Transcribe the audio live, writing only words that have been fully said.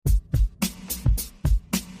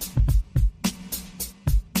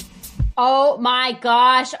Oh my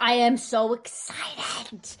gosh, I am so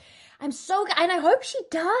excited. And I hope she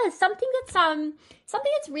does. Something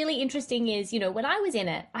that's really interesting is, when I was in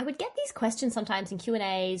it, I would get these questions sometimes in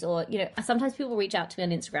Q&As, or, sometimes people reach out to me on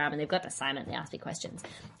Instagram and they've got an assignment, they ask me questions.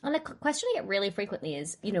 And the question I get really frequently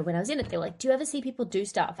is, when I was in it, they're like, do you ever see people do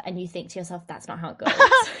stuff and you think to yourself, that's not how it goes?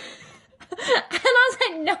 And I was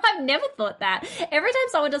like, no, I've never thought that. Every time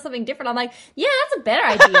someone does something different, I'm like, yeah, that's a better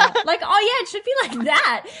idea. Like, oh yeah, it should be like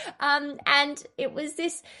that. And it was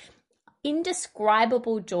this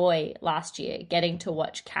indescribable joy last year getting to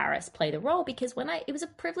watch Karis play the role, because it was a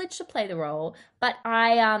privilege to play the role, but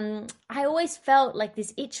I always felt like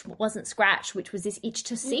this itch wasn't scratched, which was this itch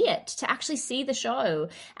to see it, to actually see the show.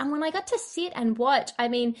 And when I got to sit and watch, I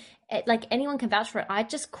mean, like anyone can vouch for it, I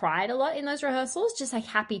just cried a lot in those rehearsals, just like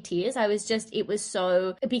happy tears. It was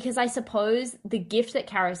so, because I suppose the gift that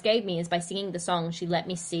Karis gave me is by singing the song, she let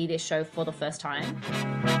me see this show for the first time.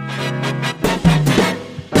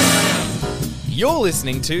 You're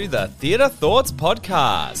listening to the Theatre Thoughts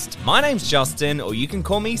Podcast. My name's Justin, or you can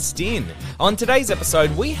call me Stin. On today's episode,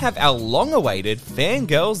 we have our long-awaited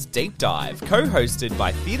FANGIRLS Deep Dive, co-hosted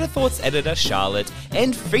by Theatre Thoughts editor Charlotte,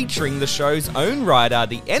 and featuring the show's own writer,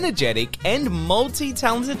 the energetic and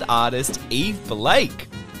multi-talented artist Yve Blake.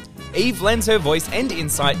 Yve lends her voice and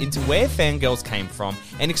insight into where Fangirls came from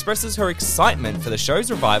and expresses her excitement for the show's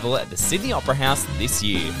revival at the Sydney Opera House this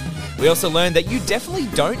year. We also learned that you definitely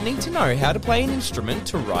don't need to know how to play an instrument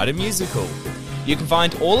to write a musical. You can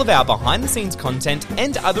find all of our behind-the-scenes content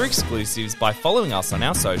and other exclusives by following us on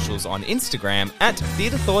our socials on Instagram at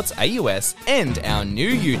TheatreThoughtsAUS and our new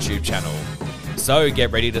YouTube channel. So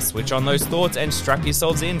get ready to switch on those thoughts and strap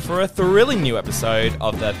yourselves in for a thrilling new episode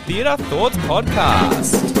of the Theatre Thoughts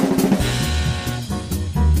Podcast.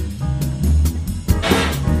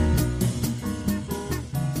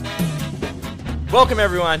 Welcome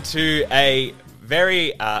everyone to a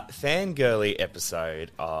very fangirly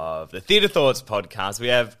episode of the Theatre Thoughts Podcast. We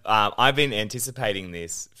have, I've been anticipating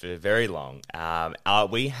this for very long.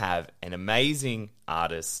 We have an amazing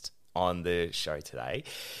artist on the show today.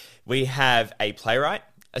 We have a playwright,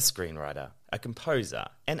 a screenwriter, a composer,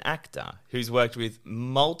 an actor who's worked with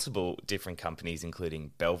multiple different companies,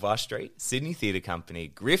 including Belvoir Street, Sydney Theatre Company,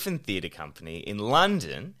 Griffin Theatre Company. In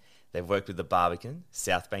London, they've worked with the Barbican,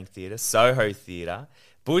 South Bank Theatre, Soho Theatre,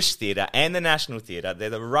 Bush Theatre, and the National Theatre.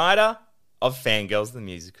 They're the writer of Fangirls, the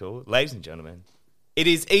musical. Ladies and gentlemen, it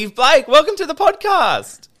is Yve Blake. Welcome to the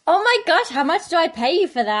podcast. Oh my gosh, how much do I pay you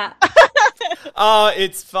for that? Oh,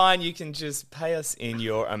 it's fine. You can just pay us in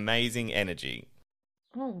your amazing energy.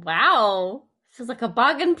 Oh, wow. Feels like a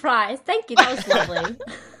bargain price. Thank you. That was lovely.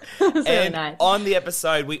 That was really nice. On the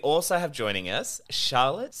episode, we also have joining us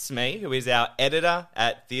Charlotte Smee, who is our editor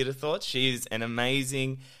at Theatre Thoughts. She is an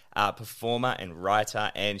amazing performer and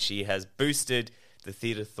writer, and she has boosted the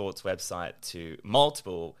Theatre Thoughts website to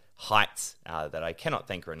multiple heights that I cannot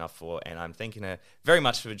thank her enough for, and I'm thanking her very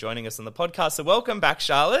much for joining us on the podcast. So welcome back,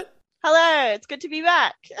 Charlotte. Hello, it's good to be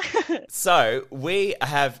back. So we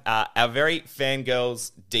have our very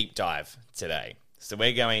Fangirls Deep Dive today. So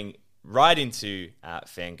we're going right into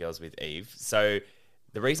Fangirls with Yve. So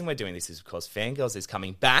the reason we're doing this is because Fangirls is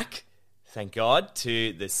coming back, thank God,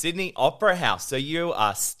 to the Sydney Opera House. So you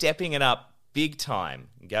are stepping it up big time,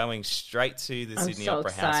 going straight to the Sydney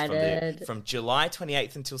Opera House from July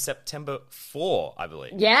 28th until September 4, I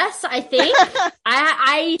believe. Yes, I think.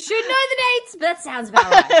 I should know the dates, but that sounds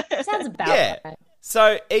about right. Sounds about right.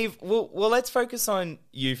 So, Yve, well, let's focus on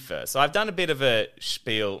you first. So I've done a bit of a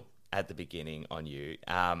spiel at the beginning on you.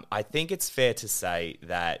 I think it's fair to say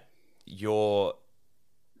that your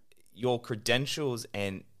credentials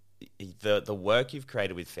and the work you've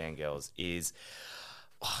created with Fangirls is...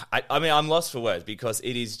 I mean, I'm lost for words because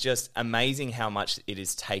it is just amazing how much it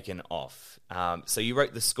is taken off. So you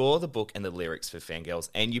wrote the score, the book, and the lyrics for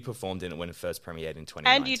Fangirls, and you performed in it when it first premiered in 2019.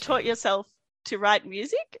 And you taught yourself to write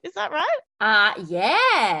music, is that right?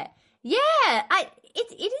 Yeah.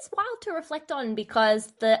 It is wild to reflect on,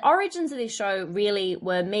 because the origins of this show really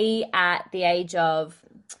were me at the age of,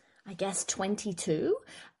 I guess, 22.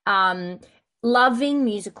 Loving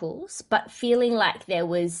musicals, but feeling like there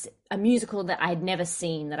was a musical that I'd never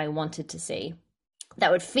seen that I wanted to see,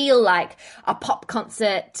 that would feel like a pop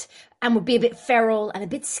concert and would be a bit feral and a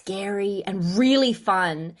bit scary and really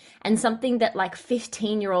fun, and something that like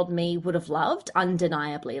 15-year-old me would have loved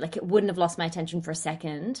undeniably. Like, it wouldn't have lost my attention for a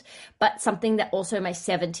second, but something that also my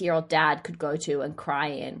 70-year-old dad could go to and cry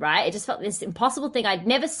in, right? It just felt this impossible thing I'd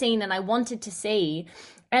never seen and I wanted to see.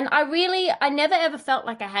 And I never ever felt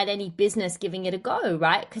like I had any business giving it a go,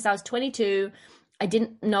 right? Because I was 22. I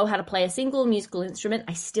didn't know how to play a single musical instrument.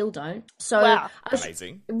 I still don't. So Wow.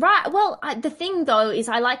 Amazing. Right. Well, the thing though is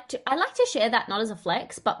I like to share that not as a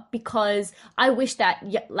flex, but because I wish that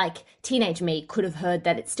like teenage me could have heard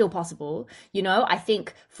that it's still possible. You know, I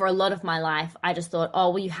think for a lot of my life, I just thought,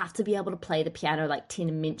 oh, well, you have to be able to play the piano like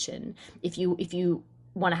Tina Minchin if you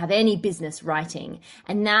want to have any business writing.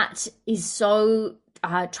 And that is so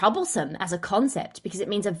troublesome as a concept, because it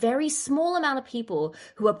means a very small amount of people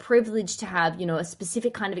who are privileged to have, you know, a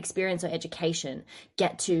specific kind of experience or education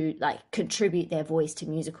get to like contribute their voice to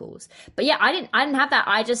musicals. But yeah, I didn't have that.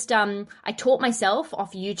 I just I taught myself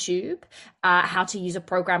off YouTube how to use a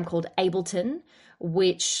program called Ableton,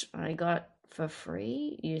 which I got for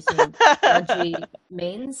free using dodgy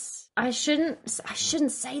means. I shouldn't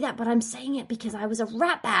say that, but I'm saying it because I was a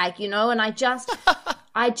rat bag, you know, and I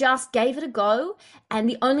just gave it a go. And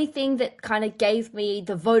the only thing that kind of gave me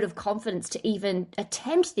the vote of confidence to even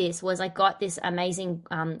attempt this was I got this amazing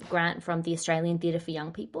grant from the Australian Theatre for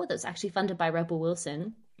Young People that was actually funded by Rebel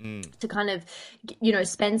Wilson. To kind of, you know,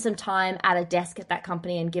 spend some time at a desk at that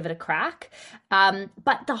company and give it a crack.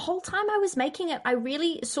 But the whole time I was making it, I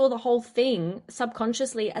really saw the whole thing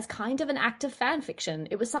subconsciously as kind of an act of fan fiction.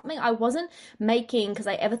 It was something I wasn't making because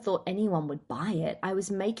I ever thought anyone would buy it. I was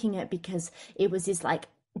making it because it was this like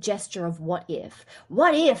gesture of what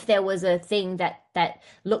if there was a thing that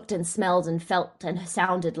looked and smelled and felt and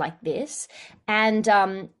sounded like this. And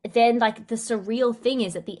then like the surreal thing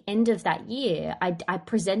is at the end of that year I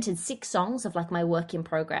presented 6 songs of like my work in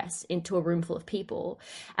progress into a room full of people,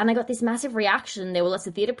 and I got this massive reaction. There were lots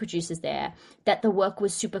of theatre producers there that the work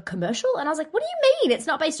was super commercial, and I was like, what do you mean it's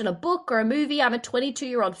not based on a book or a movie? I'm a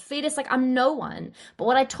 22-year-old fetus, like I'm no one. But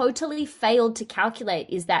what I totally failed to calculate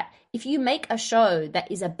is that if you make a show that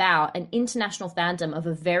is about an international fandom of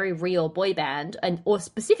a very real boy band, and or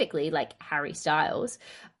specifically like Harry Styles,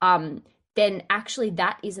 then actually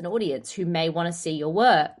that is an audience who may want to see your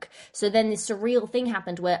work. So then this surreal thing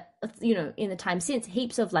happened where, you know, in the time since,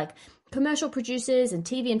 heaps of like commercial producers and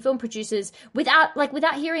TV and film producers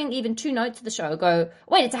without hearing even 2 notes of the show go,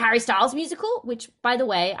 wait, it's a Harry Styles musical? Which, by the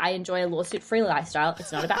way, I enjoy a lawsuit-free lifestyle.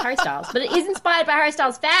 It's not about Harry Styles, but it is inspired by Harry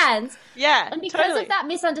Styles fans. Yeah, and because totally. of that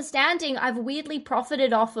misunderstanding, I've weirdly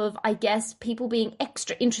profited off of, I guess, people being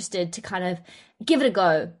extra interested to kind of give it a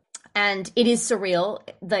go. And it is surreal,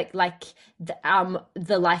 like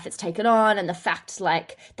the life it's taken on, and the fact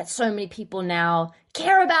like that so many people now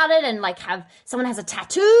care about it, and like someone has a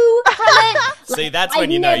tattoo from it. See, that's when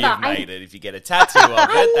you know you've made it. If you get a tattoo of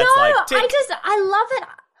it, that's like tick. I love it.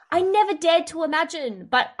 I never dared to imagine,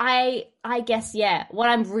 but I guess, yeah, what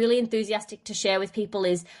I'm really enthusiastic to share with people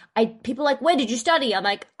is people are like, where did you study? I'm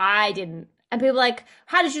like, I didn't. And people are like,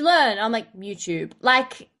 how did you learn? I'm like, YouTube.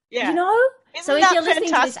 Like, yeah. You know? Isn't if you're listening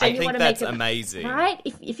fantastic? to this and you want to make that's amazing. Right?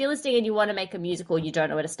 If you're listening and you want to make a musical, you don't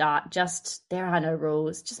know where to start, just there are no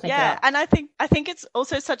rules. Just make it up. And I think it's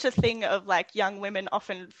also such a thing of like young women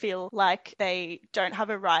often feel like they don't have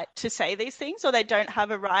a right to say these things, or they don't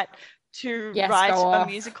have a right to write a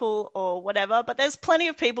musical or whatever. But there's plenty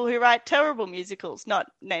of people who write terrible musicals, not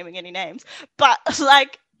naming any names. But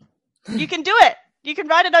like, you can do it. You can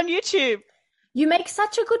write it on YouTube. You make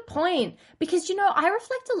such a good point, because, you know, I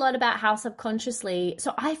reflect a lot about how subconsciously,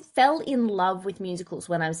 so I fell in love with musicals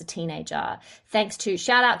when I was a teenager, thanks to,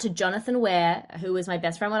 shout out to Jonathan Ware, who was my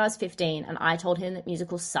best friend when I was 15, and I told him that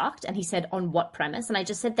musicals sucked, and he said, on what premise? And I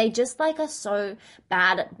just said, they just like are so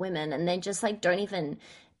bad at women, and they just like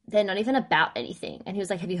they're not even about anything. And he was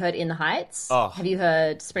like, have you heard In the Heights? Oh, have you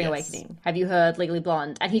heard Spring Awakening? Have you heard Legally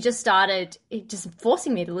Blonde? And he just started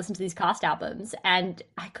forcing me to listen to these cast albums, and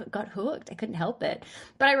I got hooked. I couldn't help it.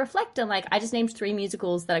 But I reflect on, like, I just named 3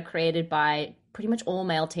 musicals that are created by pretty much all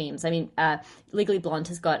male teams. I mean, Legally Blonde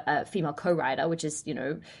has got a female co-writer, which is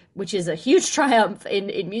a huge triumph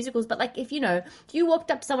in musicals. But like, if you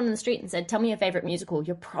walked up to someone in the street and said, tell me your favorite musical,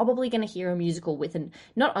 you're probably going to hear a musical with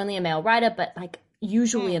not only a male writer, but like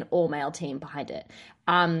usually an all-male team behind it.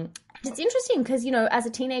 It's interesting because, as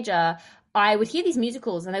a teenager, I would hear these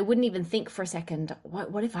musicals and I wouldn't even think for a second,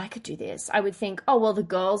 what if I could do this? I would think, oh, well, the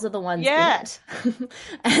girls are the ones in it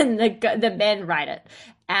and the men write it.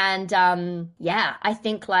 And I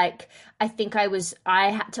think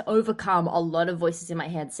I had to overcome a lot of voices in my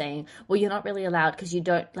head saying, well, you're not really allowed because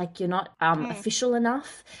you're not official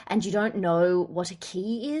enough, and you don't know what a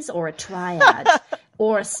key is or a triad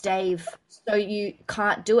or a stave. so you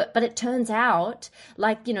can't do it. But it turns out,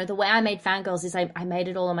 like, you know, the way I made Fangirls is I made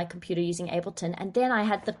it all on my computer using Ableton, and then I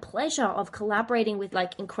had the pleasure of collaborating with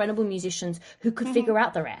like incredible musicians who could figure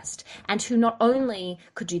out the rest, and who not only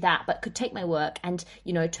could do that but could take my work and,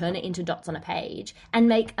 you know, turn it into dots on a page and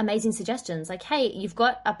make amazing suggestions like, hey, you've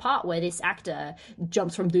got a part where this actor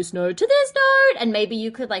jumps from this note to this note, and maybe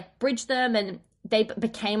you could like bridge them, and they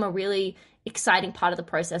became a really exciting part of the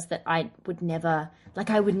process that I would never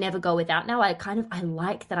go without. Now I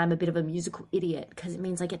like that I'm a bit of a musical idiot, because it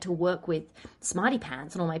means I get to work with smarty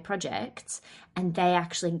pants on all my projects, and they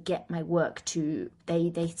actually get my work to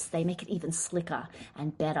they make it even slicker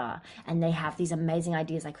and better, and they have these amazing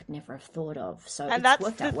ideas I could never have thought of. So and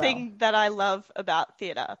that's the thing that I love about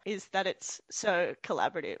theatre, is that it's so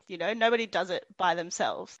collaborative. You know, nobody does it by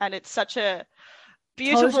themselves, and it's such a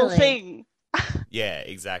beautiful thing. Yeah,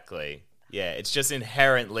 exactly. Yeah, it's just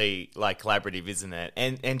inherently like collaborative, isn't it?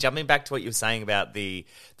 And jumping back to what you were saying about the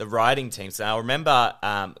writing team. So I remember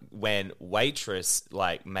when Waitress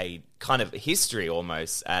like made kind of history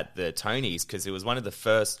almost at the Tonys, because it was one of the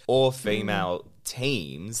first all-female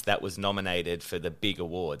teams that was nominated for the big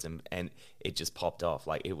awards, and it just popped off.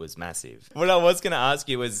 Like, it was massive. What I was going to ask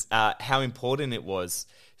you was how important it was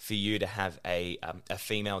for you to have a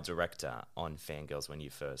female director on Fangirls when you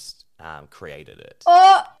first created it.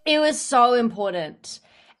 Oh, it was so important.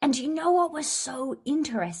 And you know what was so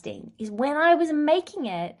interesting is when I was making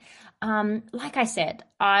it, like I said,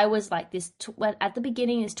 I was like this, at the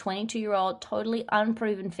beginning, this 22-year-old, totally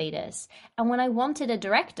unproven fetus. And when I wanted a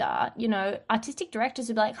director, you know, artistic directors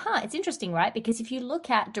would be like, it's interesting, right? Because if you look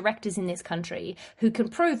at directors in this country who can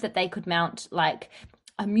prove that they could mount like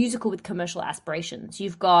a musical with commercial aspirations,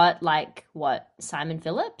 you've got like, Simon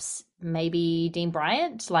Phillips, maybe Dean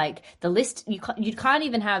Bryant, like the list, you can't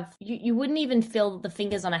even have, you wouldn't even fill the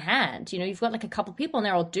fingers on a hand. You know, you've got like a couple people and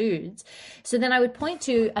they're all dudes. So then I would point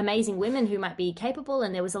to amazing women who might be capable,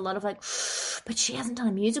 and there was a lot of like, but she hasn't done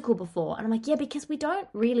a musical before. And I'm like, yeah, because we don't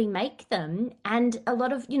really make them. And a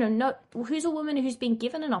lot of, you know, who's a woman who's been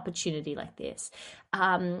given an opportunity like this?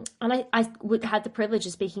 And I had the privilege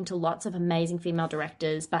of speaking to lots of amazing female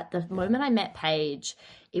directors, but the moment I met Paige,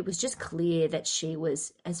 it was just clear that she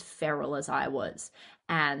was as feral as I was.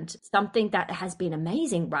 And something that has been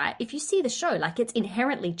amazing, right? If you see the show, like, it's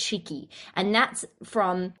inherently cheeky. And that's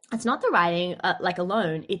it's not the writing like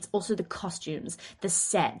alone, it's also the costumes, the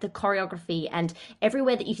set, the choreography, and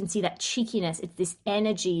everywhere that you can see that cheekiness, it's this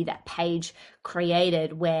energy that Paige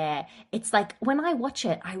created, where it's like, when I watch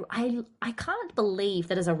it, I can't believe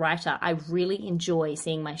that as a writer, I really enjoy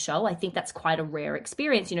seeing my show. I think that's quite a rare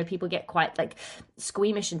experience. You know, people get quite like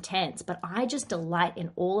squeamish and tense, but I just delight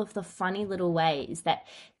in all of the funny little ways that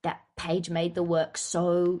Paige made the work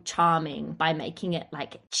so charming by making it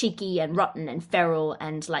like cheeky and rotten and feral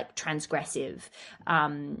and like transgressive.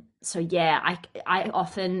 So yeah, I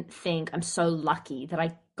often think I'm so lucky that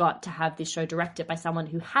I got to have this show directed by someone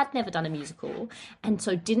who had never done a musical, and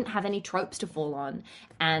so didn't have any tropes to fall on,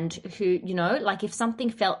 and who, you know, like if something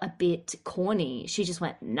felt a bit corny, she just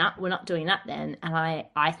went, nah, we're not doing that then. And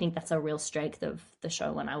I think that's a real strength of the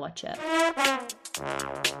show when I watch it.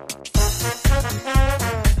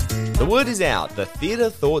 The word is out. The Theatre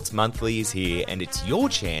Thoughts Monthly is here, and it's your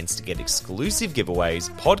chance to get exclusive giveaways,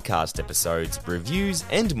 podcast episodes, reviews,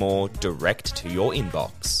 and more direct to your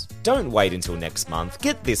inbox. Don't wait until next month.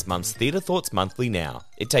 Get this month's Theatre Thoughts Monthly now.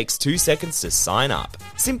 It takes 2 seconds to sign up.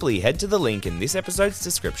 Simply head to the link in this episode's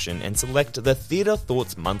description and select the Theatre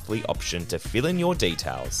Thoughts Monthly option to fill in your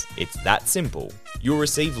details. It's that simple. You'll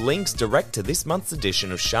receive links direct to this month's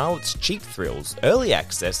edition of Charlotte's Cheap Thrills, early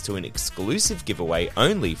access to an exclusive giveaway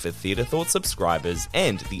only for Theatre Thoughts subscribers,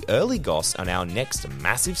 and the early goss on our next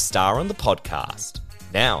massive star on the podcast.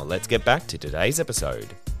 Now, let's get back to today's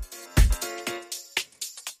episode.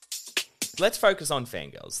 Let's focus on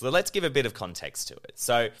Fangirls. So let's give a bit of context to it.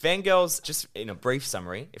 So Fangirls, just in a brief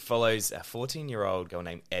summary, it follows a 14-year-old girl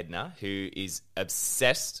named Edna who is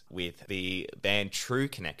obsessed with the band True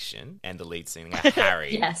Connection and the lead singer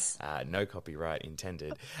Harry. Yes. No copyright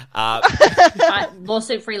intended.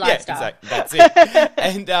 Lawsuit-free lifestyle. Yeah, exactly.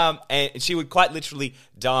 That's it. And she would quite literally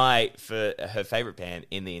die for her favorite band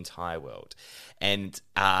in the entire world. And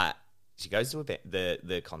she goes to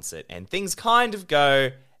the concert, and things kind of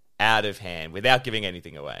go out of hand without giving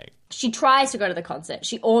anything away? She tries to go to the concert.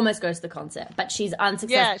 She almost goes to the concert, but she's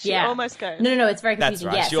unsuccessful. Yeah, she almost goes. No, it's very confusing.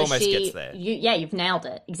 That's right. Yeah, she almost gets there. You've nailed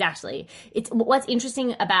it. Exactly. It's what's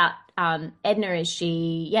interesting about Edna is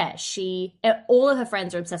she all of her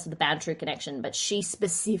friends are obsessed with the band True Connection, but she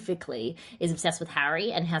specifically is obsessed with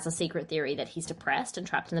Harry and has a secret theory that he's depressed and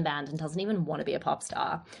trapped in the band and doesn't even want to be a pop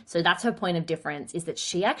star. So that's her point of difference, is that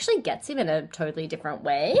she actually gets him in a totally different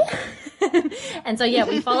way. And so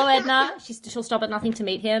we follow Edna. She'll stop at nothing to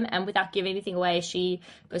meet him, and without giving anything away, she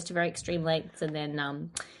goes to very extreme lengths, and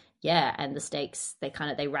then and the stakes,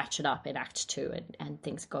 they ratchet up in Act 2 and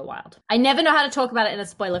things go wild. I never know how to talk about it in a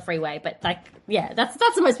spoiler-free way, but that's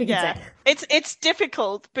the most we can say. It's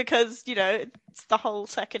difficult because, it's the whole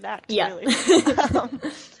second act, really.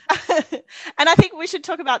 And I think we should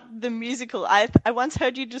talk about the musical. I once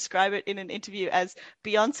heard you describe it in an interview as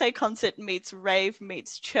Beyonce concert meets rave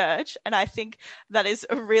meets church, and I think that is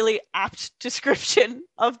a really apt description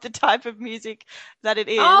of the type of music that it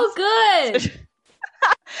is. Oh, good!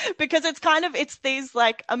 Because it's these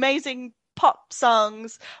like amazing pop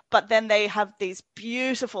songs, but then they have these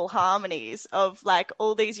beautiful harmonies of like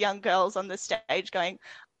all these young girls on the stage going,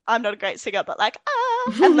 I'm not a great singer, but like,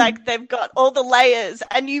 and like they've got all the layers,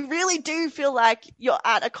 and you really do feel like you're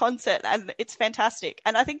at a concert, and it's fantastic.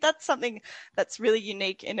 And I think that's something that's really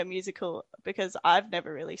unique in a musical, because I've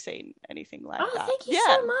never really seen anything like that. Oh, thank you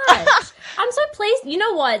so much. I'm so pleased. You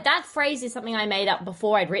know what? That phrase is something I made up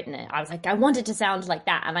before I'd written it. I was like, I want it to sound like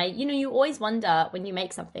that. And you always wonder when you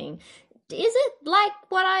make something, is it like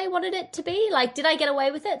what I wanted it to be? Like, did I get away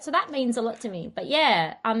with it? So that means a lot to me. But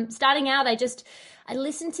starting out, I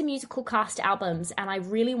listened to musical cast albums, and I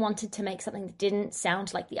really wanted to make something that didn't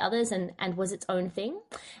sound like the others and was its own thing.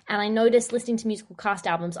 And I noticed listening to musical cast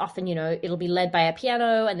albums, often, it'll be led by a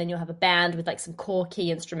piano, and then you'll have a band with like some core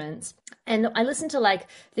key instruments. And I listened to like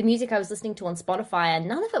the music I was listening to on Spotify, and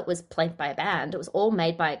none of it was played by a band. It was all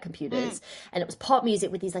made by computers. And it was pop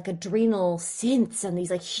music with these like adrenal synths and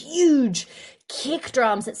these like huge kick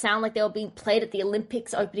drums that sound like they were being played at the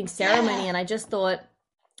Olympics opening ceremony. And I just thought,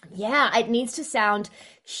 it needs to sound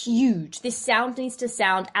huge. This sound needs to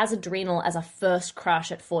sound as adrenal as a first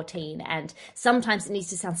crush at 14, and sometimes it needs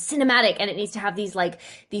to sound cinematic, and it needs to have these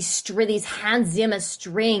Hans Zimmer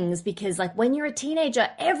strings, because like when you're a teenager,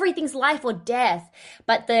 everything's life or death.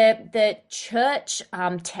 But the church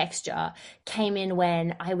texture came in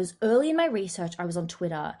when I was early in my research. I was on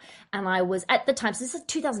Twitter, and I was at the time, so this is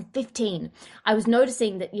 2015, I was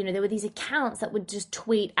noticing that there were these accounts that would just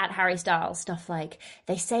tweet at Harry Styles stuff like,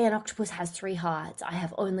 they say an octopus has 3 hearts, I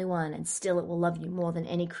have only one, and still it will love you more than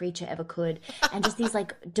any creature ever could. And just these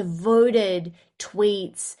like devoted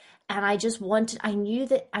tweets. And I knew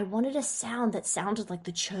that I wanted a sound that sounded like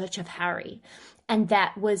the Church of Harry. And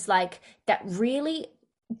that was like, that really,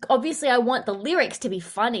 obviously I want the lyrics to be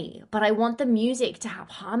funny, but I want the music to have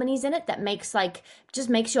harmonies in it that makes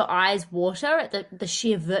your eyes water at the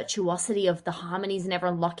sheer virtuosity of the harmonies and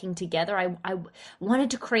everyone locking together. I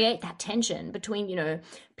wanted to create that tension between,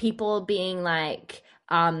 people being like,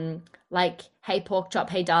 hey pork chop,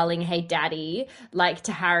 hey darling, hey daddy, like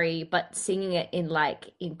to Harry, but singing it in like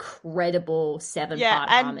incredible 7-part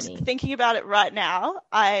harmony. And thinking about it right now,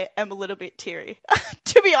 I am a little bit teary,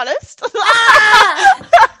 to be honest.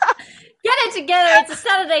 Get it together, it's a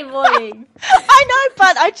Saturday morning. I know,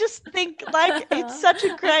 but I just think like it's such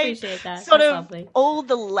a great sort that's of lovely. All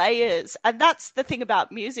the layers. And that's the thing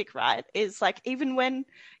about music, right? Is like, even when,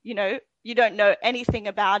 you don't know anything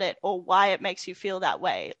about it or why it makes you feel that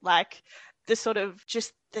way, like the sort of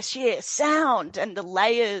just the sheer sound and the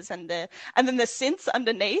layers and then the synths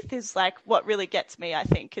underneath is like what really gets me, I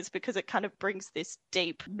think, is because it kind of brings this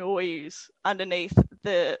deep noise underneath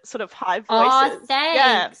the sort of high voices. Oh, thanks.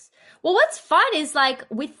 Yeah. Well, what's fun is like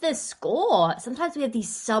with the score, sometimes we have these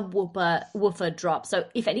subwoofer drops. So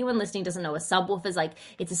if anyone listening doesn't know, a subwoofer is like,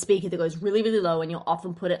 it's a speaker that goes really, really low, and you'll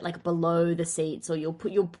often put it like below the seats, or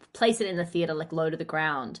you'll place it in the theater like low to the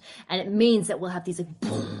ground. And it means that we'll have these like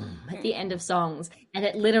boom at the end of songs, and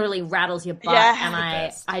it literally rattles your butt. Yeah,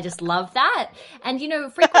 and I just love that. And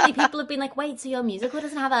frequently people have been like, wait, so your musical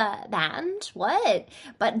doesn't have a band? What?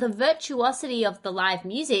 But the virtuosity of the live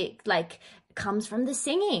music, like, comes from the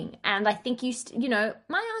singing. And I think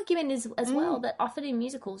my argument is as well that often in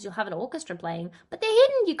musicals you'll have an orchestra playing, but they're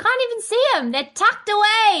hidden. You can't even see them. They're tucked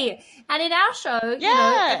away. And in our show,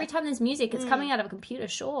 every time there's music, it's coming out of a computer,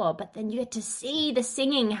 sure, but then you get to see the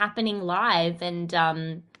singing happening live.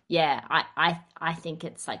 And yeah, I think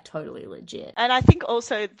it's like totally legit. And I think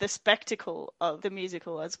also the spectacle of the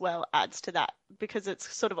musical as well adds to that, because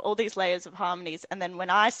it's sort of all these layers of harmonies. And then when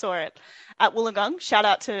I saw it at Wollongong, shout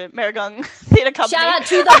out to Merrigong Theatre Company. Shout out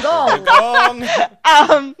to the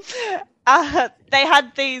gong. They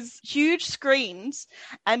had these huge screens,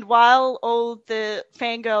 and while all the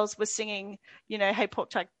fangirls were singing, you know, hey pork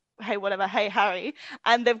chop, hey whatever, hey Harry,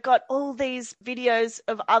 and they've got all these videos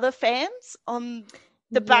of other fans on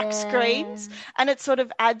the back screens, and it sort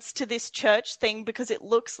of adds to this church thing because it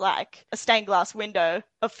looks like a stained glass window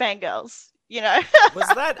of fangirls. You know, was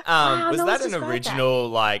that an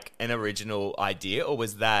original idea, or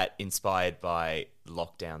was that inspired by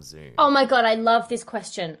lockdown Zoom? Oh my god, I love this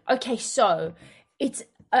question. Okay, so it's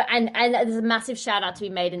and there's a massive shout out to be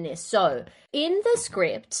made in this. So in the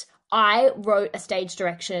script, I wrote a stage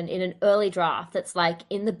direction in an early draft that's like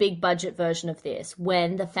in the big budget version of this,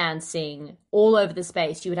 when the fans sing all over the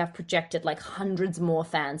space, you would have projected like hundreds more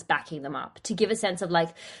fans backing them up to give a sense of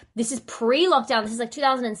like, this is pre-lockdown. This is like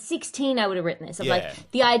 2016 I would have written this. Of like,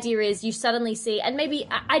 the idea is you suddenly see, and maybe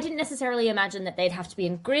I didn't necessarily imagine that they'd have to be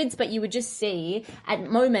in grids, but you would just see at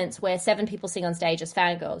moments where 7 people sing on stage as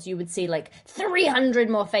fangirls, you would see like 300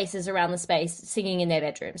 more faces around the space singing in their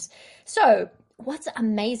bedrooms. So what's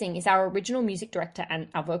amazing is our original music director and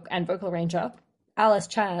vocal arranger, Alice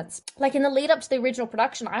Chance, like in the lead up to the original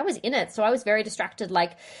production, I was in it. So I was very distracted,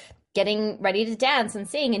 like getting ready to dance and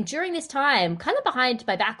sing. And during this time, kind of behind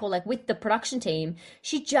my back or like with the production team,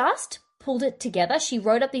 she just pulled it together. She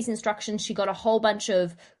wrote up these instructions. She got a whole bunch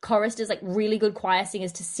of choristers, like really good choir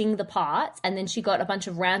singers, to sing the parts. And then she got a bunch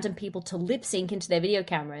of random people to lip sync into their video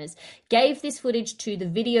cameras, gave this footage to the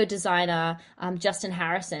video designer, Justin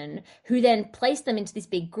Harrison, who then placed them into this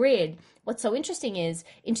big grid. What's so interesting is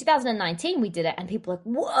in 2019 we did it and people were like,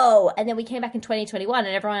 whoa. And then we came back in 2021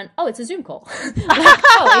 and everyone, oh, it's a Zoom call. Like,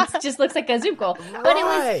 oh, it just looks like a Zoom call.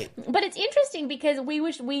 Right. But it's interesting because we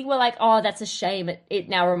were like, oh, that's a shame. It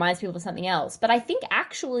now reminds people of something else. But I think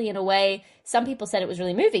actually in a way, some people said it was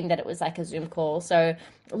really moving that it was like a Zoom call. So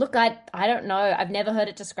look, I don't know. I've never heard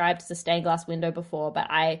it described as a stained glass window before, but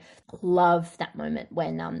I love that moment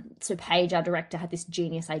when so Paige, our director, had this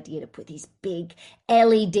genius idea to put these big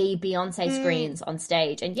LED Beyonce screens on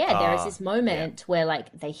stage. And there is this moment where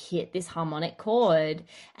like they hit this harmonic chord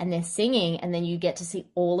and they're singing, and then you get to see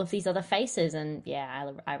all of these other faces. And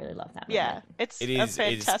I really love that moment. Yeah, it is a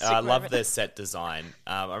fantastic I moment. love the set design.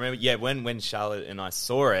 I remember, when Charlotte and I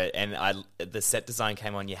saw it and the set design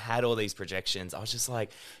came on, you had all these projections. I was just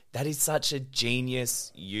like, that is such a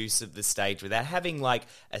genius use of the stage without having like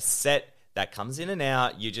a set that comes in and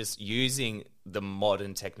out. You're just using the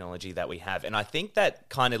modern technology that we have. And I think that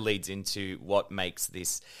kind of leads into what makes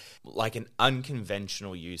this like an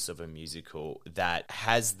unconventional use of a musical that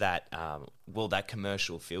has that, that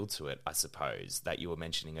commercial feel to it, I suppose, that you were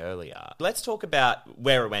mentioning earlier. Let's talk about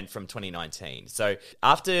where it went from 2019. So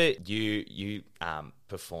after you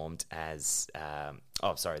performed as,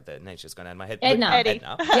 the name's just gone out of my head. Edna.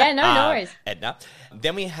 Yeah, no worries. Edna.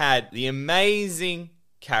 Then we had the amazing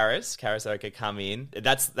Karis Oka come in.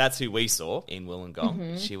 That's who we saw in Wollongong.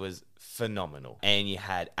 Mm-hmm. She was phenomenal. And you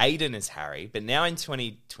had Aiden as Harry, but now in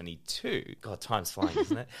 2022, God, time's flying,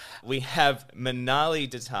 isn't it? We have Manali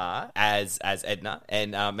Datar as Edna,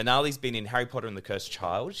 and Manali's been in Harry Potter and the Cursed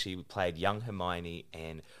Child. She played young Hermione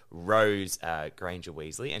and Rose Granger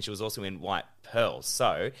Weasley, and she was also in White Pearl.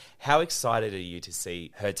 So how excited are you to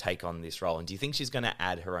see her take on this role, and do you think she's going to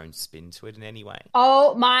add her own spin to it in any way?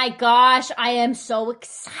 Oh my gosh, I am so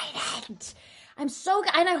excited. And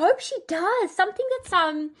I hope she does. Something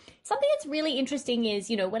that's really interesting is,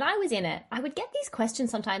 when I was in it, I would get these questions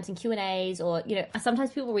sometimes in Q&As, or, sometimes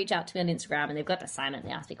people reach out to me on Instagram and they've got an assignment, they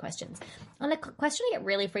ask me questions. And the question I get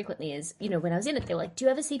really frequently is, when I was in it, they're like, do you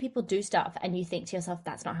ever see people do stuff and you think to yourself,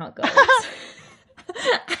 that's not how it goes? And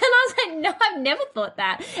I was like, no, I've never thought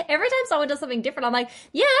that. Every time someone does something different, I'm like,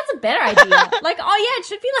 yeah, that's a better idea. Like, oh yeah, it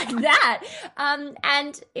should be like that.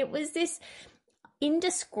 And it was this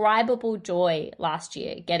indescribable joy last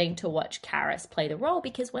year getting to watch Karis play the role,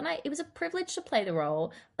 because it was a privilege to play the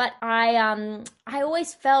role, but I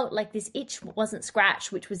always felt like this itch wasn't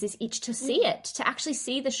scratched, which was this itch to see it, to actually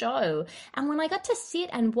see the show. And when I got to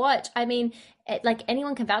sit and watch, like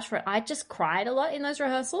anyone can vouch for it, I just cried a lot in those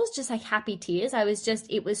rehearsals, just like happy tears.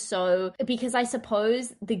 It was so, because I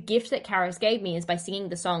suppose the gift that Karis gave me is by singing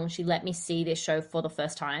the song, she let me see this show for the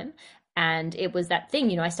first time. And it was that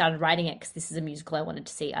thing, I started writing it because this is a musical I wanted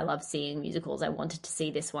to see. I love seeing musicals. I wanted to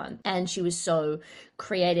see this one. And she was so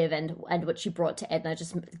creative, and what she brought to Edna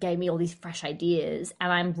just gave me all these fresh ideas.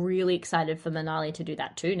 And I'm really excited for Manali to do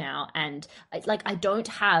that too now. And I don't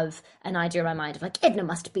have an idea in my mind of like, Edna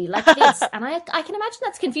must be like this. And I can imagine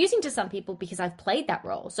that's confusing to some people because I've played that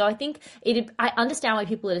role. So I think I understand why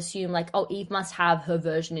people would assume like, oh, Yve must have her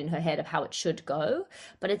version in her head of how it should go.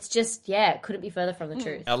 But it's just, it couldn't be further from the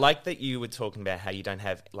truth. I like that you were talking about how you don't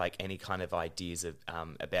have like any kind of ideas of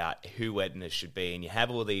about who Edna should be, and you have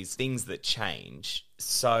all these things that change.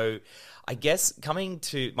 So I guess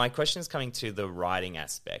my question is coming to the writing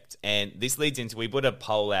aspect, and this leads into, we put a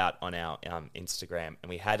poll out on our Instagram, and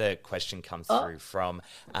we had a question come through from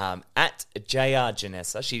at JR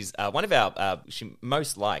Janessa. She's one of our, she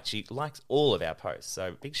likes all of our posts,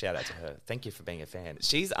 so big shout out to her. Thank you for being a fan.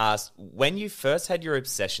 She's asked, when you first had your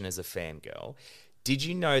obsession as a fangirl, did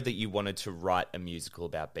you know that you wanted to write a musical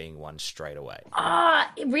about being one straight away?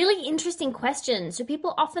 Really interesting question. So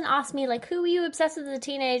people often ask me, like, who were you obsessed with as a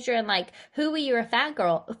teenager, and like, who were you a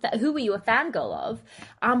fangirl of?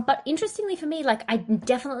 But interestingly for me, like, I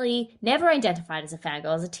definitely never identified as a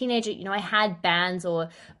fangirl. As a teenager, I had bands or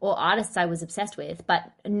artists I was obsessed with,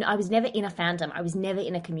 but I was never in a fandom. I was never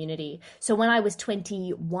in a community. So when I was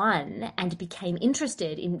 21 and became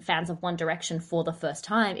interested in fans of One Direction for the first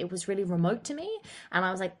time, it was really remote to me. And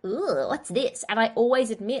I was like, ooh, what's this? And I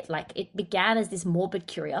always admit, like, it began as this morbid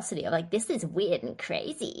curiosity of like, this is weird and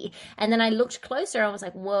crazy. And then I looked closer and was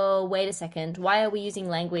like, whoa, wait a second. Why are we using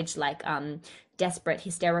language like desperate,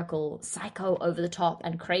 hysterical, psycho, over the top,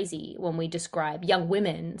 and crazy when we describe young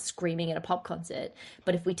women screaming at a pop concert?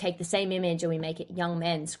 But if we take the same image and we make it young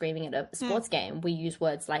men screaming at a sports game, we use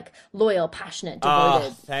words like loyal, passionate,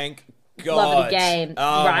 devoted. Thank God. Love the game.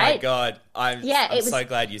 Oh right? My God. I'm so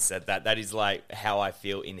glad you said that. That is like how I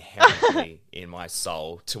feel inherently in my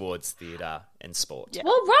soul towards theatre and sport. Yeah.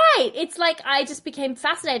 Well, right. It's like I just became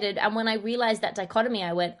fascinated. And when I realized that dichotomy,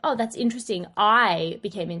 I went, oh, that's interesting. I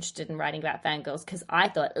became interested in writing about fangirls because I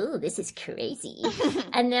thought, oh, this is crazy.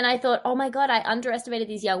 And then I thought, oh my God, I underestimated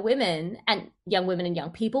these young women and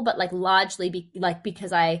young people, but like largely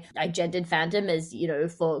because I gendered fandom as,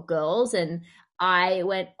 for girls. And I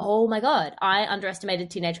went, oh my God, I underestimated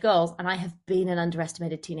teenage girls, and I have been an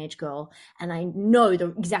underestimated teenage girl. And I know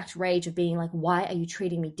the exact rage of being like, why are you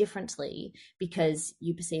treating me differently? Because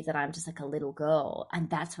you perceive that I'm just like a little girl. And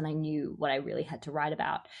that's when I knew what I really had to write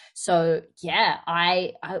about. So yeah,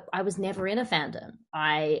 I was never in a fandom.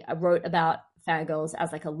 I wrote about fangirls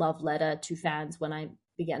as like a love letter to fans when I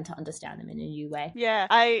began to understand them in a new way. Yeah,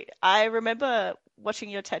 I remember watching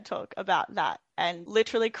your TED Talk about that and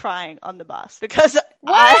literally crying on the bus because because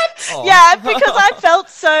I felt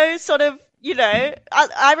so sort of,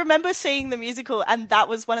 I remember seeing the musical, and that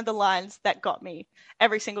was one of the lines that got me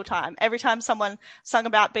every single time. Every time someone sung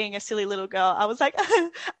about being a silly little girl, I was like,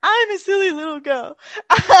 I'm a silly little girl.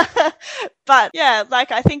 But yeah,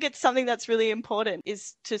 like, I think it's something that's really important,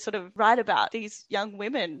 is to sort of write about these young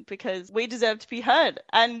women, because we deserve to be heard,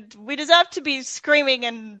 and we deserve to be screaming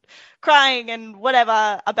and crying and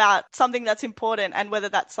whatever about something that's important. And whether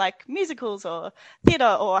that's like musicals or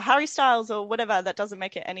theatre or Harry Styles or whatever, that doesn't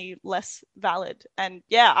make it any less valid. And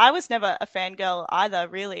yeah, I was never a fangirl either,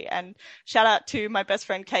 really. And shout out to my best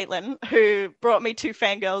friend Caitlin, who brought me to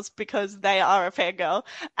Fangirls because they are a fangirl,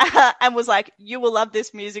 and was like, you will love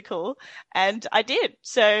this musical. And I did.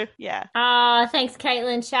 So yeah. Thanks,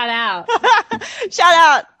 Caitlin. Shout out.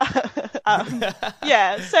 Shout out.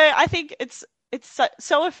 Yeah. So I think it's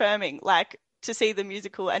so affirming, like, to see the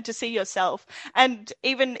musical and to see yourself. And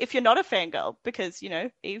even if you're not a fangirl, because,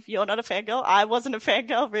 Yve, you're not a fangirl. I wasn't a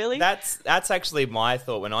fangirl, really. That's actually my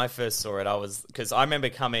thought when I first saw it. Because I remember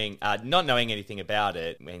coming, not knowing anything about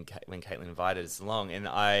it when Caitlin invited us along, and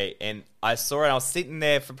I saw it. I was sitting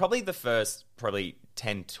there for probably the first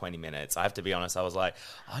 10, 20 minutes. I have to be honest. I was like,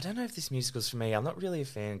 I don't know if this musical's for me. I'm not really a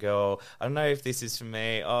fangirl. I don't know if this is for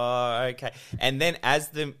me. Oh, okay. And then as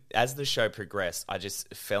the show progressed, I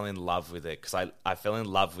just fell in love with it, because I fell in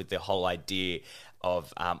love with the whole idea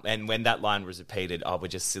of and when that line was repeated, we're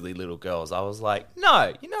just silly little girls, I was like,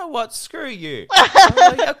 no, you know what, screw you.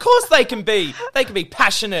 Like, of course they can be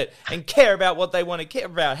passionate and care about what they want to care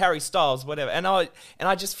about, Harry Styles, whatever. And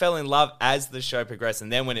I just fell in love as the show progressed,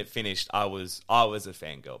 and then when it finished, I was a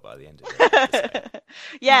fangirl by the end of it.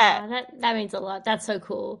 Yeah. That means a lot. That's so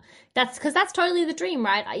cool. That's because that's totally the dream,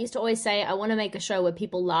 right? I used to always say I want to make a show where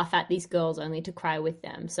people laugh at these girls only to cry with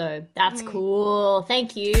them. So that's cool.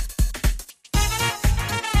 Thank you.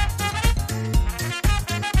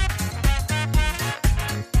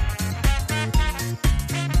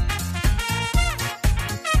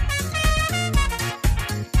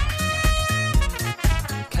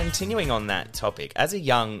 continuing on that topic, as a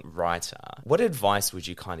young writer, what advice would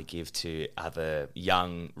you kind of give to other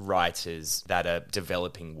young writers that are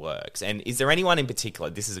developing works? And is there anyone in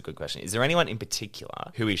particular, this is a good question, is there anyone in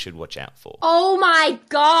particular who we should watch out for? Oh my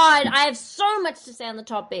God, I have so much to say on the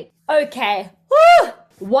topic. Okay. Woo!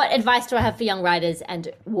 What advice do I have for young writers,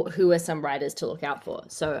 and who are some writers to look out for?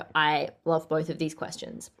 So I love both of these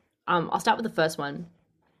questions. I'll start with the first one.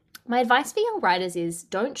 My advice for young writers is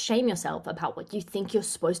don't shame yourself about what you think you're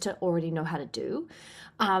supposed to already know how to do.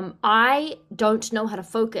 I don't know how to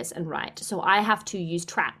focus and write, so I have to use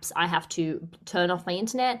traps. I have to turn off my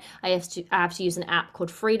internet. I have to use an app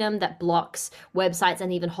called Freedom that blocks websites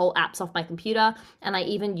and even whole apps off my computer. And I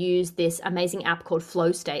even use this amazing app called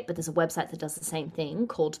Flow State, but there's a website that does the same thing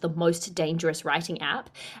called the Most Dangerous Writing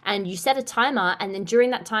App. And you set a timer, and then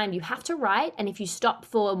during that time you have to write. And if you stop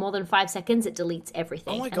for more than 5 seconds, it deletes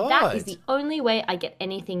everything. Oh my God. And that is the only way I get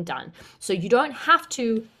anything done. So you don't have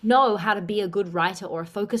to know how to be a good writer or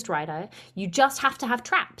a focused writer. You just have to have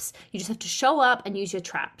traps. You just have to show up and use your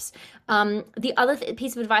traps. The other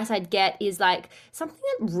piece of advice I'd get is like something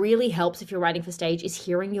that really helps if you're writing for stage is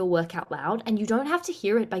hearing your work out loud. And you don't have to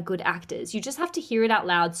hear it by good actors. You just have to hear it out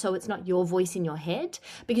loud so it's not your voice in your head,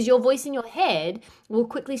 because your voice in your head will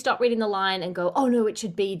quickly stop reading the line and go, oh no, it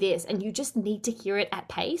should be this. And you just need to hear it at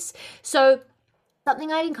pace. So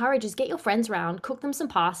something I'd encourage is get your friends round, cook them some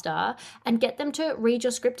pasta, and get them to read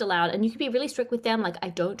your script aloud. And you can be really strict with them. Like, I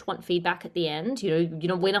don't want feedback at the end. You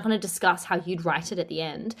know, we're not going to discuss how you'd write it at the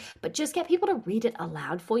end, but just get people to read it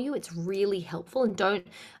aloud for you. It's really helpful, and don't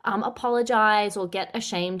apologize or get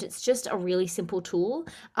ashamed. It's just a really simple tool.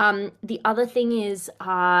 The other thing is,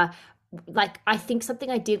 like, I think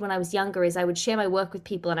something I did when I was younger is I would share my work with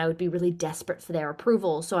people and I would be really desperate for their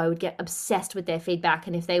approval. So I would get obsessed with their feedback.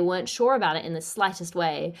 And if they weren't sure about it in the slightest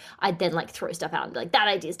way, I'd then like throw stuff out and be like, that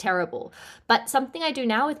idea is terrible. But something I do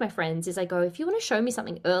now with my friends is I go, if you want to show me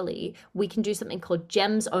something early, we can do something called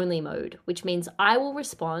gems only mode, which means I will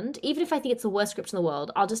respond. Even if I think it's the worst script in the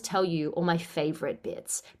world, I'll just tell you all my favorite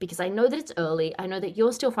bits because I know that it's early. I know that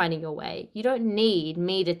you're still finding your way. You don't need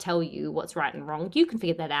me to tell you what's right and wrong. You can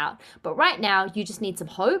figure that out. But right now, you just need some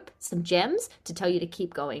hope, some gems to tell you to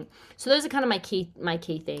keep going. So those are kind of my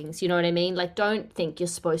key things. You know what I mean? Like, don't think you're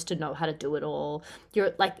supposed to know how to do it all.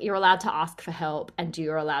 You're allowed to ask for help, and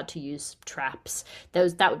you're allowed to use traps.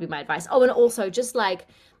 That would be my advice. Oh, and also just like,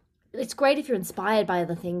 it's great if you're inspired by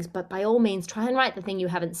other things, but by all means, try and write the thing you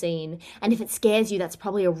haven't seen. And if it scares you, that's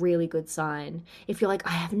probably a really good sign. If you're like,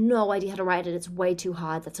 I have no idea how to write it, it's way too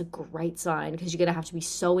hard, that's a great sign, because you're going to have to be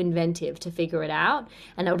so inventive to figure it out.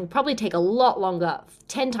 And it will probably take a lot longer,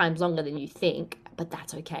 10 times longer than you think, but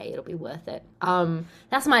that's okay. It'll be worth it.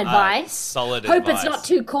 That's my advice. Solid Hope advice. It's not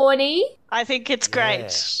too corny. I think it's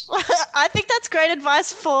great. Yeah. I think that's great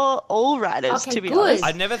advice for all writers, to be honest.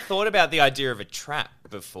 I'd never thought about the idea of a trap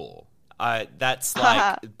before. That's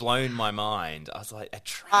like blown my mind. I was like, a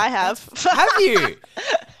trap? I have. Have you?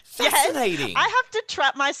 Fascinating. Yes, I have to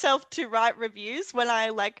trap myself to write reviews when I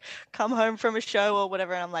like come home from a show or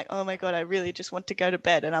whatever, and I'm like, oh my God, I really just want to go to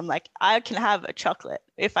bed. And I'm like, I can have a chocolate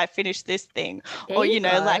if I finish this thing. Or, you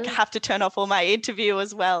know, like have to turn off all my interview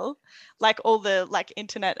as well. Like all the like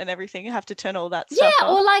internet and everything, you have to turn all that stuff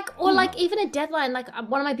off. Or like even a deadline. Like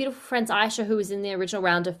one of my beautiful friends, Aisha, who was in the original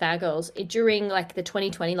round of FANGIRLS, during like the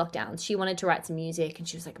 2020 lockdowns, she wanted to write some music and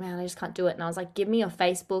she was like, man, I just can't do it. And I was like, give me your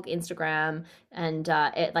Facebook, Instagram, and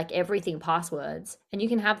like everything passwords, and you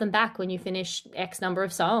can have them back when you finish X number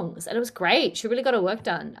of songs. And it was great. She really got her work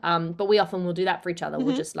done. But we often will do that for each other. Mm-hmm.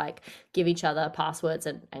 We'll just like give each other passwords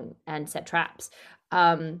and set traps.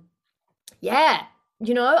 Yeah.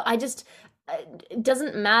 You know, it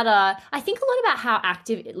doesn't matter. I think a lot about how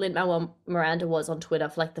active Lin-Manuel Miranda was on Twitter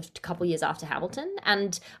for like the couple years after Hamilton.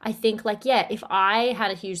 And I think like, yeah, if I had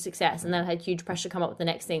a huge success and then I had huge pressure to come up with the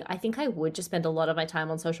next thing, I think I would just spend a lot of my time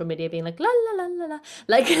on social media being like, la, la, la, la, la.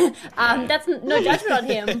 Like, that's no judgment on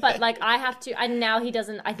him, but like I have to, and now he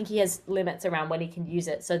doesn't, I think he has limits around when he can use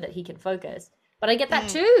it so that he can focus. But I get that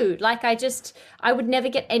too. Like I would never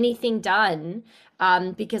get anything done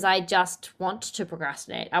because I just want to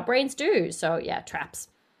procrastinate. Our brains do. So yeah, traps.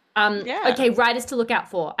 Okay, writers to look out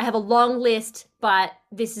for. I have a long list, but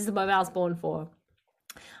this is the moment I was born for.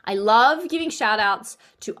 I love giving shout outs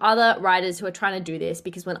to other writers who are trying to do this,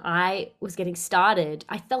 because when I was getting started,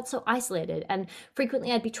 I felt so isolated, and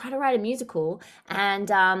frequently I'd be trying to write a musical and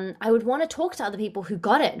I would want to talk to other people who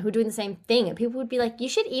got it and who were doing the same thing, and people would be like, you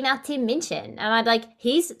should email Tim Minchin, and I'd be like,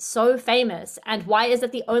 he's so famous, and why is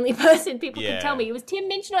that the only person people can tell me? It was Tim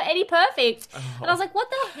Minchin or Eddie Perfect. And I was like, what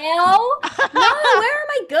the hell? No, where are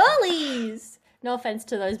my girlies? No offense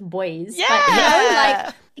to those boys. Yeah. But, you know,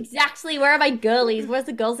 like, Exactly. Where are my girlies? Where's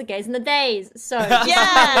the girls, the gays, and the days? So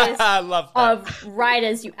yeah, I love that. Of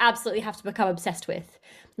writers you absolutely have to become obsessed with.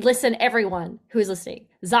 Listen, everyone who is listening.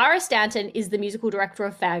 Zara Stanton is the musical director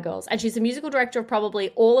of Fangirls, and she's the musical director of probably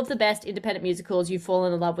all of the best independent musicals you've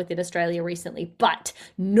fallen in love with in Australia recently. But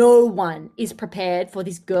no one is prepared for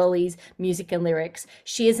this girlie's music and lyrics.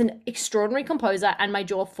 She is an extraordinary composer, and my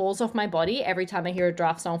jaw falls off my body every time I hear a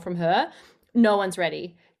draft song from her. No one's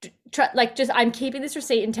ready. I'm keeping this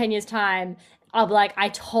receipt in 10 years' time. I'll be like, I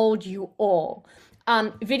told you all.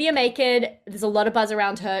 Vidya Makin, there's a lot of buzz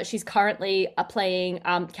around her. She's currently playing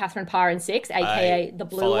Catherine Parr in Six, aka the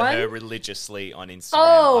blue one. I follow her religiously on Instagram.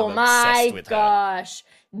 Oh I'm my gosh.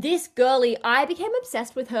 This girlie, I became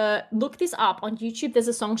obsessed with her. Look this up on YouTube. There's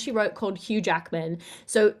a song she wrote called Hugh Jackman.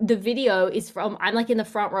 So the video is from, I'm like in the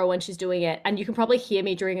front row when she's doing it, and you can probably hear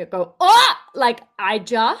me during it go, oh! Like I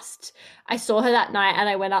saw her that night and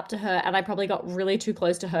I went up to her and I probably got really too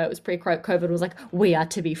close to her. It was pre-COVID. Was like, we are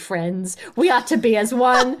to be friends. We are to be as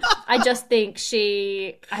one. I just think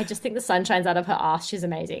the sun shines out of her ass. She's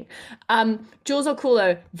amazing. Jules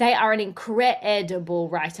Okulo, they are an incredible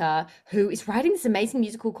writer who is writing this amazing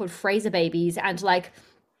musical called Fraser Babies. And like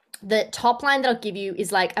the top line that I'll give you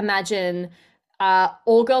is like, imagine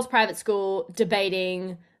all girls private school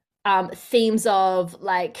debating themes of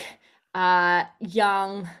like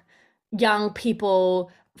young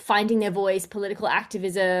people finding their voice, political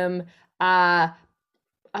activism,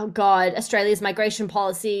 Australia's migration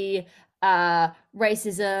policy,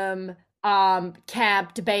 racism,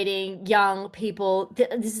 camp, debating, young people.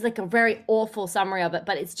 This is like a very awful summary of it,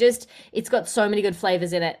 but it's got so many good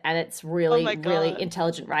flavors in it, and it's really, really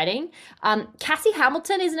intelligent writing. Cassie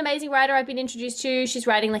Hamilton is an amazing writer I've been introduced to. She's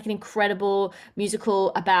writing like an incredible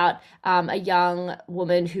musical about a young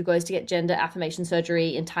woman who goes to get gender affirmation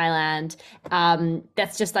surgery in Thailand.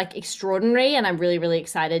 That's just like extraordinary, and I'm really, really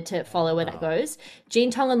excited to follow where that goes.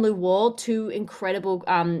 Jean Tong and Lou Wall, two incredible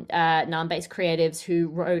Nam-based creatives who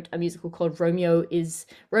wrote a musical called Romeo is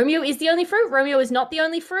the Only Fruit. Romeo is not the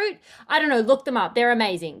only fruit. I don't know. Look them up. They're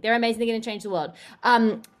amazing. They're amazing. They're going to change the world.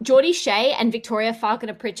 Geordie Shea and Victoria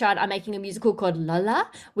Falconer Pritchard are making a musical called Lola,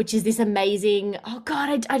 which is this amazing. Oh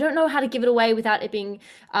God, I don't know how to give it away without it being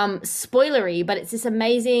spoilery, but it's this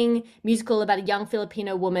amazing musical about a young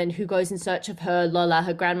Filipino woman who goes in search of her Lola,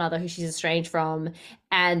 her grandmother, who she's estranged from,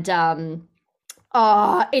 and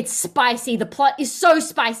oh, it's spicy. The plot is so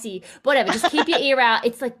spicy. Whatever, just keep your ear out.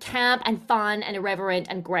 It's like camp and fun and irreverent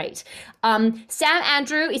and great. Sam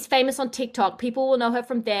Andrew is famous on TikTok. People will know her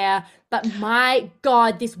from there. But my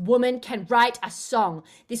God, this woman can write a song.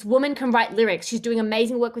 This woman can write lyrics. She's doing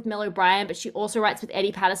amazing work with Mel O'Brien, but she also writes with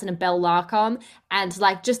Eddie Patterson and Belle Larkham. And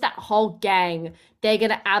like just that whole gang, they're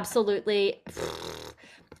going to absolutely...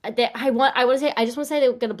 I just want to say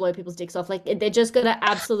they're going to blow people's dicks off. Like, they're just going to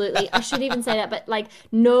absolutely, I shouldn't even say that, but like,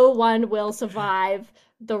 no one will survive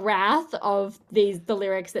the wrath of the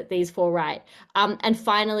lyrics that these four write. And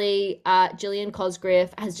finally, Gillian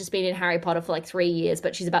Cosgrove has just been in Harry Potter for like 3 years,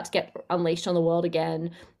 but she's about to get unleashed on the world again.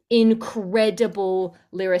 Incredible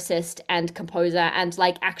lyricist and composer, and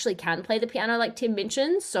like actually can play the piano like Tim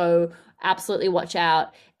Minchin. So absolutely watch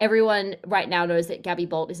out. Everyone right now knows that Gabby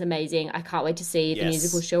Bolt is amazing. I can't wait to see the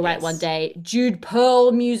musical she'll write one day. Jude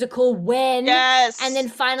Pearl musical, when? Yes. And then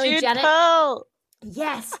finally Jude Janet. Pearl.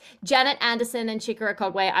 Yes. Janet Anderson and Chikara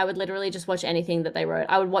Kogwe. I would literally just watch anything that they wrote.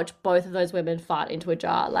 I would watch both of those women fart into a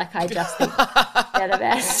jar. Like, I just think they're the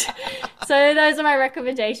best. So those are my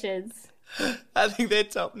recommendations. I think they're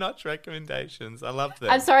top-notch recommendations. I love them.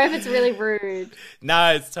 I'm sorry if it's really rude.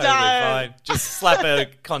 No, it's totally fine. Just slap a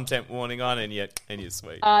content warning on and you're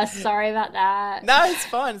sweet. Oh, sorry about that. No, it's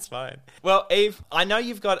fine. It's fine. Well, Yve, I know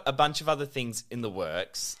you've got a bunch of other things in the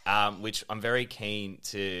works, which I'm very keen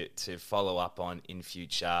to follow up on in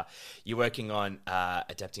future. You're working on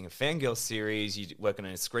adapting a Fangirl series. You're working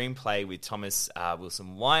on a screenplay with Thomas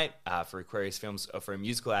Wilson White for Aquarius Films for a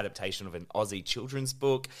musical adaptation of an Aussie children's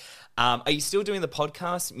book. Are you still doing the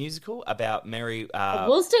podcast musical about Mary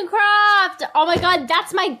Wollstonecraft? Oh my God,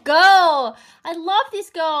 that's my girl. I love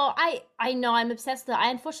this girl. I know I'm obsessed with her.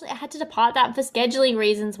 Unfortunately, I had to depart that for scheduling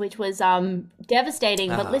reasons, which was devastating.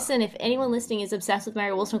 But listen, if anyone listening is obsessed with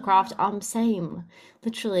Mary Wollstonecraft, same.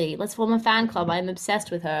 Literally, let's form a fan club. I'm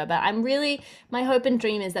obsessed with her. But my hope and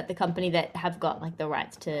dream is that the company that have got like the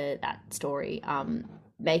rights to that story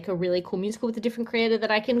make a really cool musical with a different creator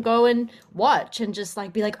that I can go and watch and just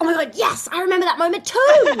like be like, oh my God, yes, I remember that moment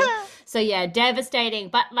too. So yeah, devastating,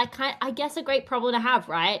 but like I guess a great problem to have,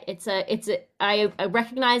 right? I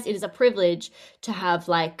recognize it is a privilege to have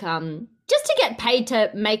like just to get paid to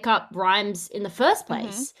make up rhymes in the first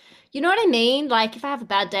place. You know what I mean? Like, if I have a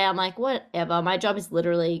bad day, I'm like, whatever. My job is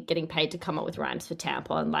literally getting paid to come up with rhymes for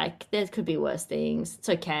tampon. Like, there could be worse things. It's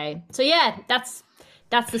okay. So, yeah, that's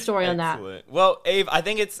the story on that. Well, Yve, I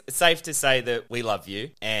think it's safe to say that we love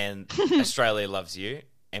you and Australia loves you.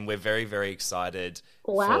 And we're very, very excited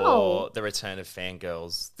for the return of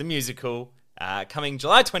Fangirls, the musical, coming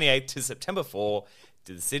July 28th to September 4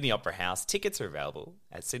 to the Sydney Opera House. Tickets are available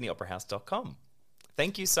at sydneyoperahouse.com.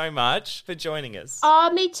 Thank you so much for joining us. Oh,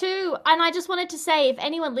 me too. And I just wanted to say, if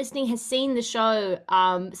anyone listening has seen the show,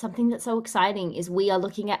 something that's so exciting is we are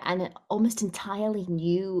looking at an almost entirely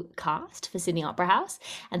new cast for Sydney Opera House.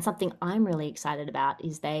 And something I'm really excited about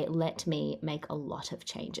is they let me make a lot of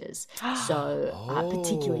changes. So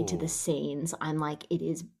particularly to the scenes, I'm like, it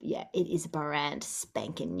is brand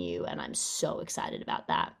spanking new. And I'm so excited about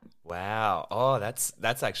that. Wow. Oh, that's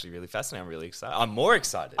actually really fascinating. I'm really excited.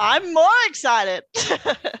 I'm more excited.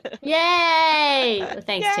 Yay!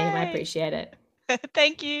 Thanks, team. I appreciate it.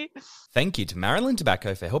 Thank you. Thank you to Maryland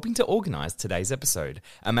Tobacco for helping to organise today's episode.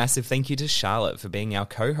 A massive thank you to Charlotte for being our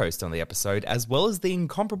co-host on the episode, as well as the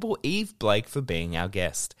incomparable Yve Blake for being our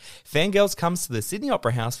guest. Fangirls comes to the Sydney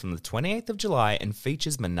Opera House from the 28th of July and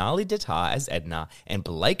features Manali Datar as Edna and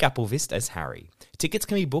Blake Applevist as Harry. Tickets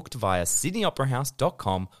can be booked via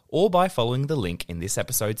sydneyoperahouse.com or by following the link in this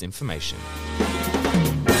episode's information.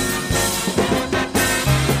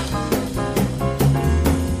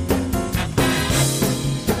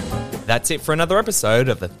 That's it for another episode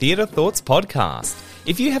of the Theatre Thoughts podcast.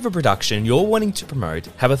 If you have a production you're wanting to promote,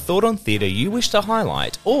 have a thought on theatre you wish to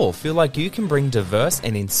highlight, or feel like you can bring diverse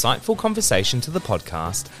and insightful conversation to the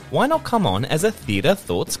podcast, why not come on as a Theatre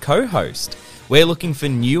Thoughts co-host? We're looking for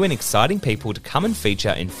new and exciting people to come and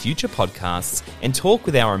feature in future podcasts and talk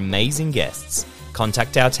with our amazing guests.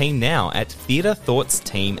 Contact our team now at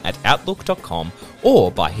theatrethoughtsteam@outlook.com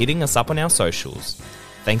or by hitting us up on our socials.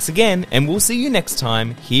 Thanks again, and we'll see you next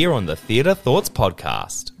time here on the Theatre Thoughts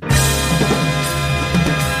podcast.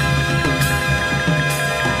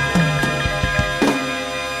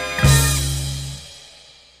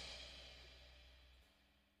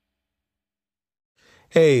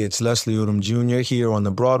 Hey, it's Leslie Odom Jr. here on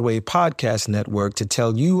the Broadway Podcast Network to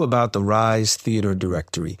tell you about the Rise Theater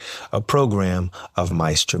Directory, a program of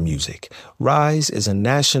Maestro Music. Rise is a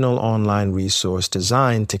national online resource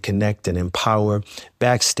designed to connect and empower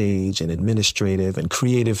backstage and administrative and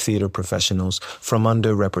creative theater professionals from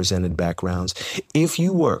underrepresented backgrounds. If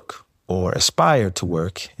you work or aspire to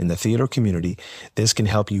work in the theater community, this can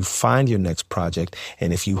help you find your next project.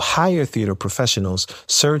 And if you hire theater professionals,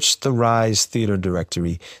 search the Rise Theater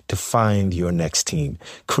Directory to find your next team.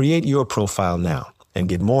 Create your profile now and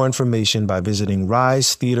get more information by visiting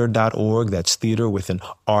risetheater.org. That's theater with an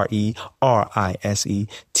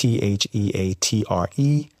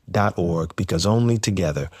RERISETHEATRE.org, because only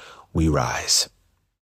together we rise.